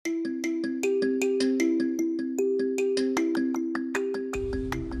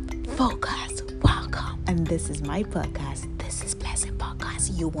podcast. Welcome. And this is my podcast. This is Blessing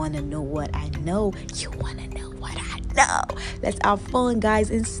Podcast. You want to know what I know? You want to know what I know? Let's have fun, guys,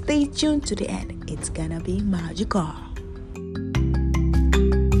 and stay tuned to the end. It's gonna be magical.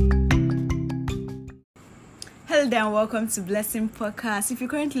 Hello there and welcome to Blessing Podcast. If you're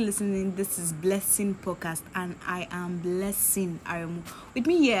currently listening, this is Blessing Podcast and I am Blessing. With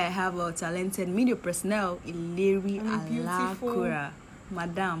me here I have our talented media personnel, Ileri Alakura.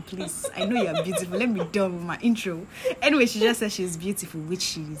 Madam, please, I know you're beautiful. Let me done with my intro. Anyway, she just said she's beautiful, which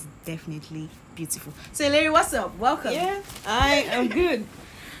she is definitely beautiful. So Ileri, what's up? Welcome. Yeah, I am good.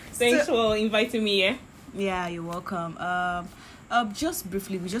 Thanks for inviting me here. Yeah, you're welcome. Just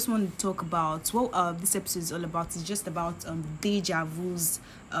briefly, we just want to talk about what this episode is all about. It's just about deja vu's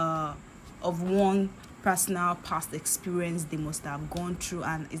of one personal past experience they must have gone through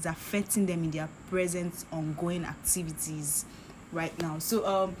and is affecting them in their present ongoing activities right now. So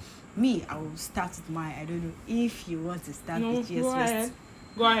I will start with mine. I don't know if you want to start with yours first.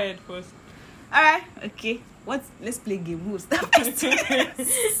 Go ahead first. All right, okay. Let's play a game. Who will start first?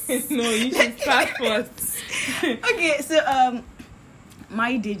 No, you should start first. Okay, so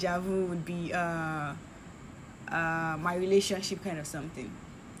my deja vu would be my relationship kind of something.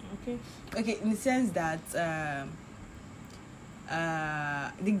 Okay, in the sense that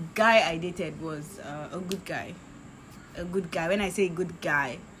the guy I dated was a good guy. When I say good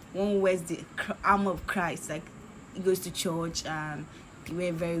guy, one who wears the armor of Christ, like he goes to church and he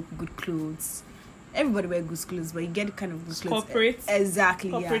wears very good clothes. Everybody wears good clothes, but you get kind of good clothes. Corporate.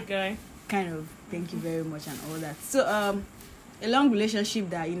 Exactly. Corporate guy. Kind of. Thank you very much and all that. So a long relationship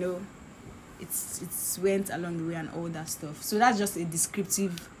that it's went along the way and all that stuff. So that's just a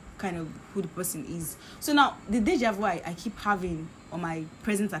descriptive kind of who the person is. So now the deja vu I keep having on my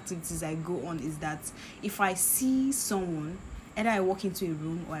present activities I go on is that if I see someone, either I walk into a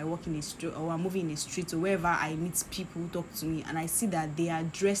room or I walk in a street or I'm moving in a street or wherever I meet people who talk to me and I see that they are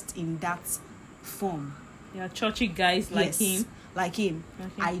dressed in that form. Yeah, churchy guys like him. Like him.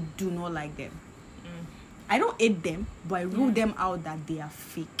 Okay. I do not like them. I don't hate them, but I rule them out that they are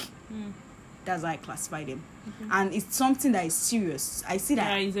fake. That's how I classify them. And it's something that is serious. I see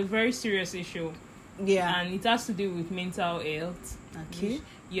that. Yeah, it's a very serious issue. Yeah. And it has to do with mental health. Okay. Which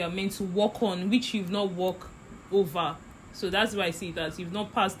you are meant to work on, which you've not worked over. So that's why I see that. You've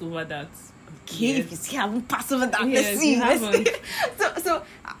not passed over that. Okay, yes. if you see I haven't passed over that, yes, let's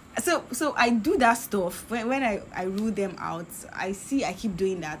see. So I do that stuff. When I rule them out, I keep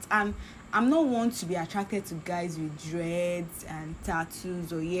doing that. And I'm not one to be attracted to guys with dreads and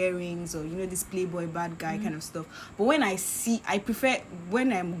tattoos or earrings or this playboy bad guy kind of stuff. But when I prefer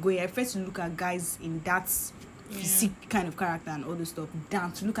to look at guys in that physique kind of character and all the stuff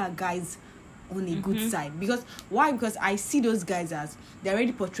than to look at guys on a good side. Because I see those guys as they're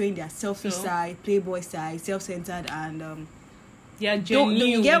already portraying their selfish side, playboy side, self-centered, and yeah, genuine.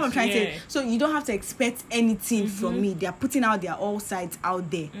 You get what I'm trying to say? So you don't have to expect anything from me. They're putting out their all sides out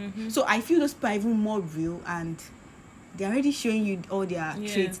there. So I feel those people are even more real and they're already showing you all their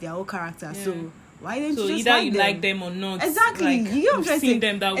traits, their whole character. Yeah. So why don't you just either you like them or not? Exactly. Like, you get what I'm trying to say?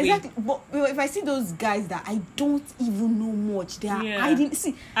 them that exactly. way. But if I see those guys that I don't even know much, they are hiding.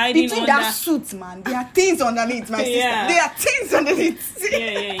 See, hiding between that suit, man, there are things underneath, my sister. There are things underneath.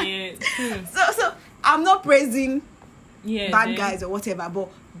 Yeah. So I'm not praising bad then. guys or whatever, but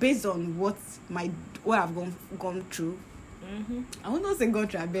based on what I've gone through, I won't not say gone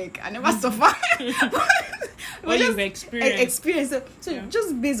through. I never suffer. What you've experienced. So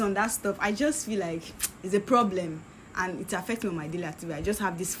just based on that stuff, I just feel like it's a problem and it's affecting my daily activity. I just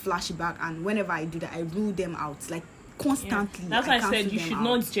have this flashback, and whenever I do that, I rule them out like constantly. That's why I said you should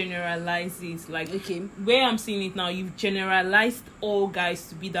not generalize it. Like where I'm seeing it now, you've generalized all guys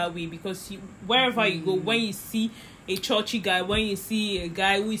to be that way because wherever you go, when you see a churchy guy, when you see a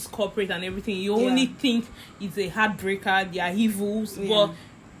guy who is corporate and everything, you only think it's a heartbreaker, they are evils. But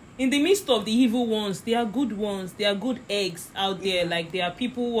in the midst of the evil ones, they are good ones. They are good eggs out there. Like there are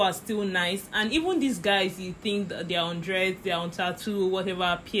people who are still nice. And even these guys, you think that they are on dreads, they are on tattoo,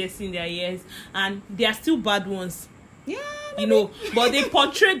 whatever, piercing their ears, and they are still bad ones. But they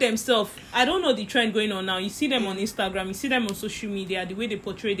portray themselves. I don't know the trend going on now. You see them on Instagram, you see them on social media, the way they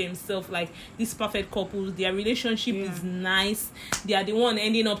portray themselves like these perfect couples. Their relationship is nice. They are the one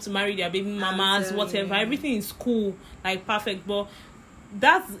ending up to marry their baby mamas, whatever. Everything is cool, like perfect. But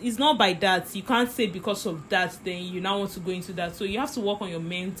that is not by that. You can't say because of that then you now want to go into that. So you have to work on your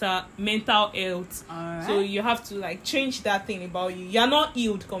mental health. Right. So you have to like change that thing about you. You're not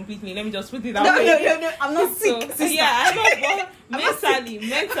healed completely. Let me just put it that way. No, I'm not sick. So, yeah, I know. mentally,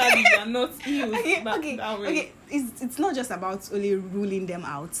 you are not healed. Okay. It's not just about only ruling them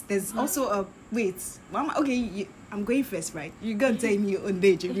out. There's also a wait. Mama, okay, I'm going first, right? You're gonna tell me your own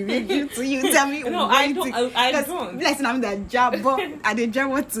age. If you tell me. No, I don't. I don't. Like I'm that job, but I did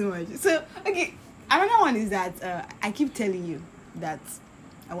job too much. So okay, another one is that I keep telling you that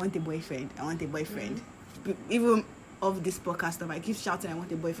I want a boyfriend. Even of this podcast stuff, I keep shouting, I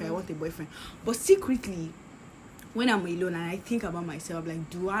want a boyfriend. But secretly, when I'm alone and I think about myself, like,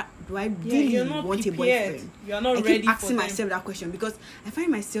 do I really want a boyfriend? You're not ready. I keep asking myself that question because I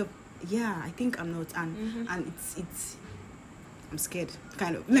find myself, I think I'm not, and it's I'm scared,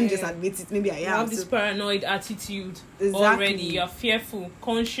 kind of. Let me just admit it. Maybe I am. You have this paranoid attitude already. You're fearful,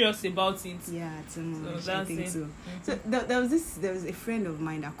 conscious about it. Yeah, too much. So I think so. So there was a friend of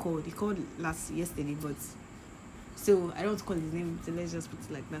mine that called. He called yesterday, but so I don't want to call his name. So let's just put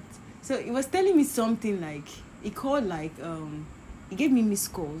it like that. So he was telling me something like he called like he gave me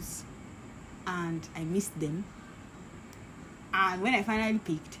missed calls, and I missed them. And when I finally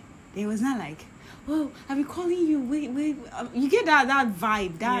picked, they was not like, oh, I've been calling you. Wait. You get that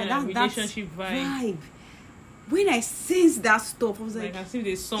vibe, that relationship vibe. When I sensed that stuff, I was like, I see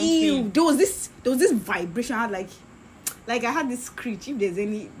there's something. Ew, there was this vibration. I had like I had this screech. If there's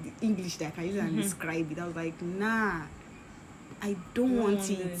any English that I can use and describe it, I was like, nah, I don't want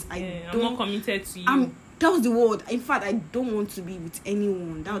it. I'm not committed to you. That was the word. In fact, I don't want to be with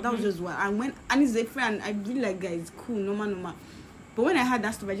anyone. That was just what. And he's a friend, I really like guys. Cool, normal. But when I had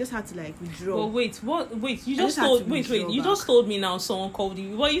that stuff, I just had to like withdraw. But wait, you just told me now someone called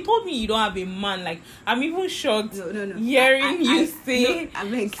you. Well, you told me you don't have a man. Like, I'm even shocked hearing you say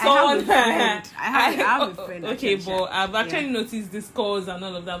someone. I have a friend. Okay, but I've actually noticed these calls and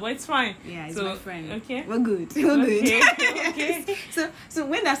all of that, but it's fine. Yeah, it's my friend. Okay. We're good. Okay. So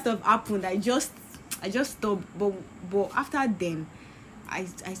when that stuff happened, I just stopped. But after then, I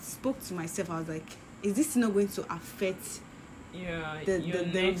spoke to myself. I was like, is this not going to affect the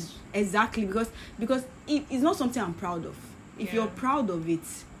next? Exactly, because it's not something I'm proud of. If you're proud of it,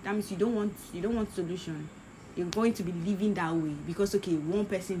 that means you don't want solution. You're going to be living that way because one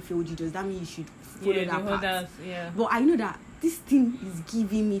person failed you. Does that mean you should follow that path? But I know that this thing is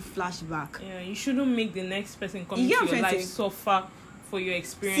giving me flashback. Yeah, you shouldn't make the next person come into your life suffer for your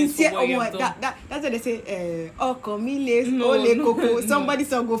experience. That's what they say. Coco. Somebody's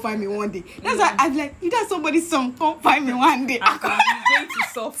son go find me one day. That's why I'm like, if that's somebody's son, come find me one day. I'm going to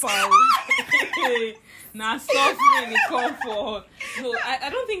suffer. Now suffering they come for. No, I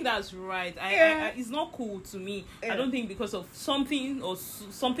don't think that's right. I it's not cool to me. I don't think because of something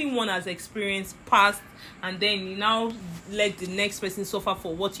one has experienced past, and then you now let the next person suffer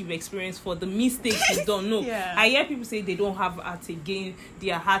for what you've experienced, for the mistakes you've done. No, I hear people say they don't have heart again,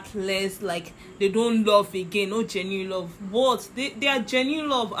 they are heartless, like they don't love again, no genuine love. What? They are genuine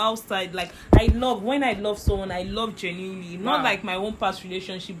love outside. Like when I love someone, I love genuinely. Not like my own past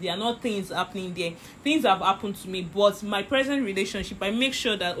relationship. There are not things happening there. Things have happened to me, but my present relationship, I make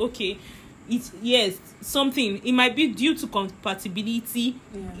sure that something, it might be due to compatibility,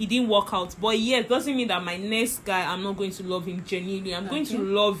 it didn't work out, but doesn't mean that my next guy, I'm not going to love him genuinely. I'm going to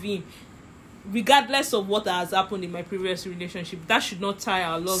love him regardless of what has happened in my previous relationship. That should not tie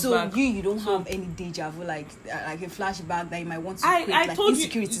our love back. So you don't have any deja vu, like a flashback that you might want to create, like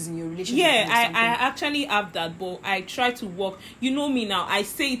insecurities in your relationship? I actually have that, but I try to work. You know me now, I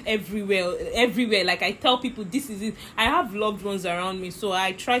say it everywhere. Like I tell people, this is it. I have loved ones around me, so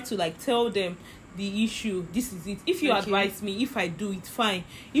I try to like tell them the issue, this is it. If you advise me, if I do it, fine.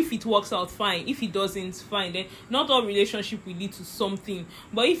 If it works out, fine. If it doesn't, fine. Then not all relationship will lead to something,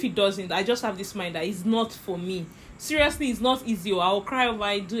 but if it doesn't, I just have this mind that it's not for me. Seriously, it's not easy. I'll cry over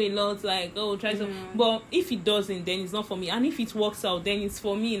it, do a lot, like try to, but if it doesn't, then it's not for me. And if it works out, then it's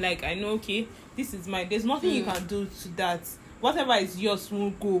for me. Like I know, this is mine. There's nothing you can do to that. Whatever is yours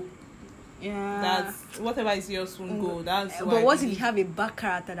won't go. That's whatever is yours won't go. That's but what if you have a bad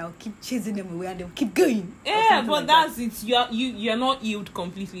character that will keep chasing them away and they'll keep going? But like that's it. You're not healed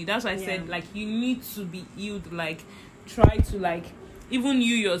completely. That's why I said like you need to be healed. Like try to like even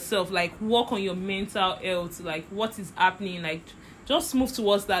you yourself like work on your mental health. Like what is happening? Like just move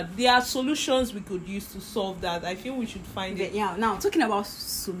towards that. There are solutions we could use to solve that. I feel we should find it. Yeah. Now talking about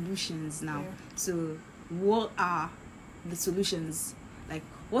solutions now. So what are the solutions? Like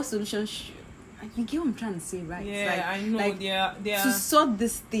what solutions You get what I'm trying to say, right? Yeah, I know. Like, they are to sort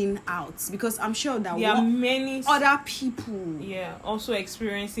this thing out, because I'm sure that there are many other people, also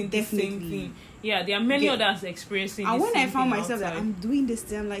experiencing the Definitely. same thing. Yeah, there are many others experiencing. And the when same I found thing myself outside. that I'm doing this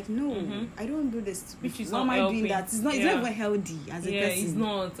thing, I'm like, no, I don't do this. Which is why not am I doing helping. that? It's not even healthy as a person. It's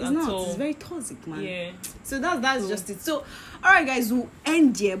not It's at not. all. It's very toxic, man. Yeah. So that's just it. So, all right, guys, we'll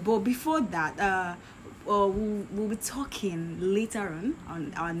end here. But before that, we'll be talking later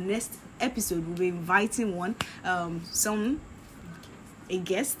on our next episode. We'll be inviting a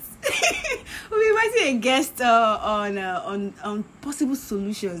guest. We'll be inviting a guest on possible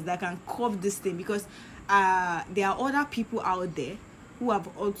solutions that can curb this thing, because there are other people out there who have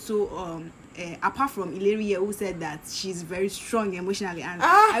also apart from Ilaria, who said that she's very strong emotionally, and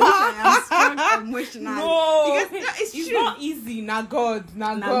I wish I am strong emotionally. No, because it's true. not easy. Now God.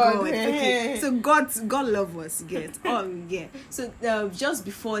 Okay, so God love us, get all we get. So just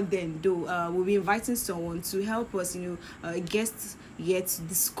before then, though, we'll be inviting someone to help us, guests yet to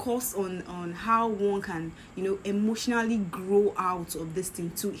discuss on how one can, emotionally grow out of this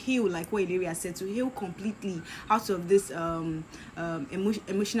thing, to heal, like what Ilaria said, to heal completely out of this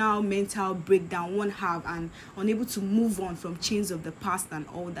emotional mental breakdown one have, and unable to move on from chains of the past and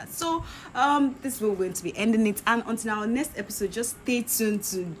all that. So this is where we're going to be ending it, and until our next episode, just stay tuned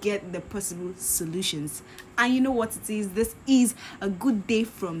to get the possible solutions. And you know what it is, this is a good day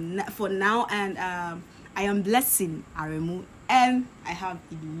for now, and I am Blessing Aremu, and I have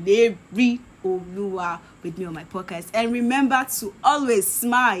Ileri Oluwa with me on my podcast. And remember to always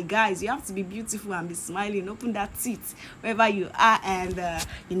smile, guys. You have to be beautiful and be smiling. Open that teeth wherever you are, and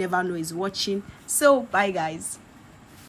you never know who's watching. So bye, guys.